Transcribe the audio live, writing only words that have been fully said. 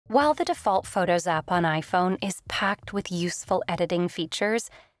While the default Photos app on iPhone is packed with useful editing features,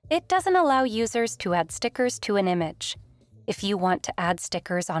 it doesn't allow users to add stickers to an image. If you want to add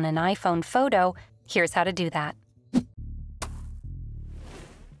stickers on an iPhone photo, here's how to do that.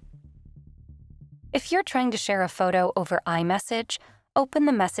 If you're trying to share a photo over iMessage, open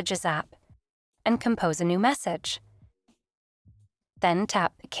the Messages app and compose a new message. Then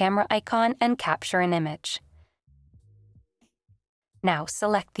tap the camera icon and capture an image. Now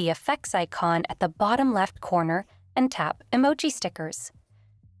select the effects icon at the bottom left corner and tap Emoji Stickers.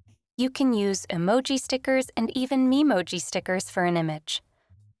 You can use emoji stickers and even Memoji stickers for an image.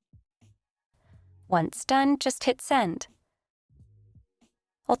 Once done, just hit Send.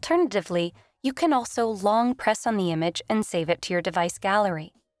 Alternatively, you can also long press on the image and save it to your device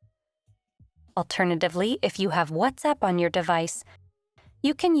gallery. Alternatively, if you have WhatsApp on your device,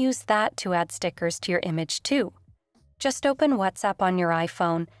 you can use that to add stickers to your image too. Just open WhatsApp on your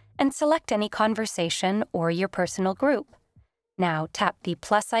iPhone and select any conversation or your personal group. Now tap the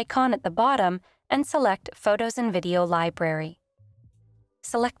plus icon at the bottom and select Photos and Video Library.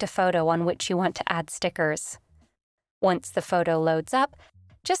 Select a photo on which you want to add stickers. Once the photo loads up,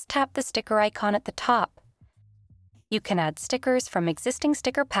 just tap the sticker icon at the top. You can add stickers from existing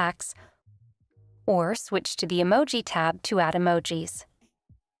sticker packs or switch to the Emoji tab to add emojis.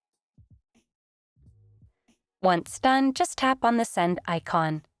 Once done, just tap on the Send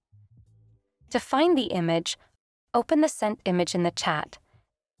icon. To find the image, open the sent image in the chat,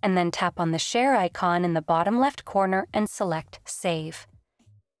 and then tap on the Share icon in the bottom left corner and select Save.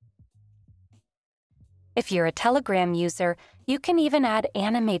 If you're a Telegram user, you can even add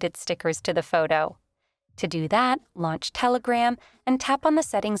animated stickers to the photo. To do that, launch Telegram and tap on the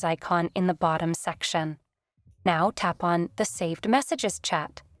Settings icon in the bottom section. Now tap on the Saved Messages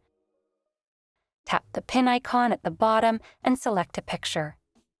chat. Tap the pin icon at the bottom and select a picture.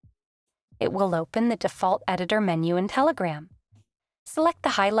 It will open the default editor menu in Telegram. Select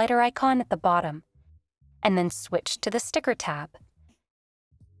the highlighter icon at the bottom, and then switch to the Sticker tab.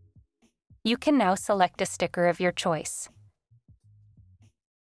 You can now select a sticker of your choice.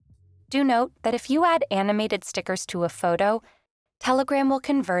 Do note that if you add animated stickers to a photo, Telegram will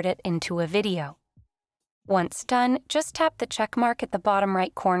convert it into a video. Once done, just tap the check mark at the bottom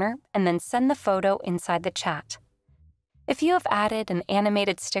right corner and then send the photo inside the chat. If you have added an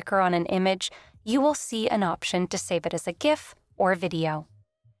animated sticker on an image, you will see an option to save it as a GIF or video.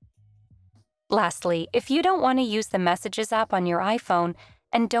 Lastly, if you don't want to use the Messages app on your iPhone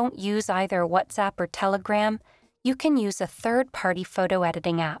and don't use either WhatsApp or Telegram, you can use a third-party photo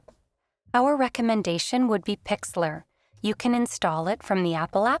editing app. Our recommendation would be Pixlr. You can install it from the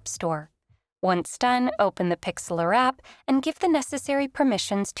Apple App Store. Once done, open the Pixlr app and give the necessary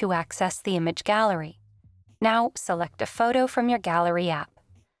permissions to access the image gallery. Now, select a photo from your gallery app.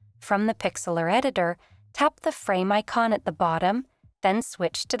 From the Pixlr editor, tap the frame icon at the bottom, then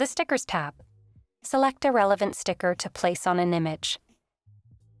switch to the Stickers tab. Select a relevant sticker to place on an image.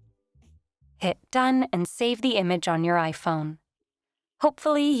 Hit Done and save the image on your iPhone.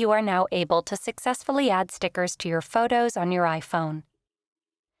 Hopefully, you are now able to successfully add stickers to your photos on your iPhone.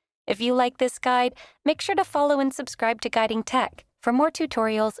 If you like this guide, make sure to follow and subscribe to Guiding Tech for more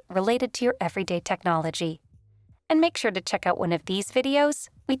tutorials related to your everyday technology. And make sure to check out one of these videos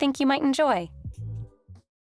we think you might enjoy.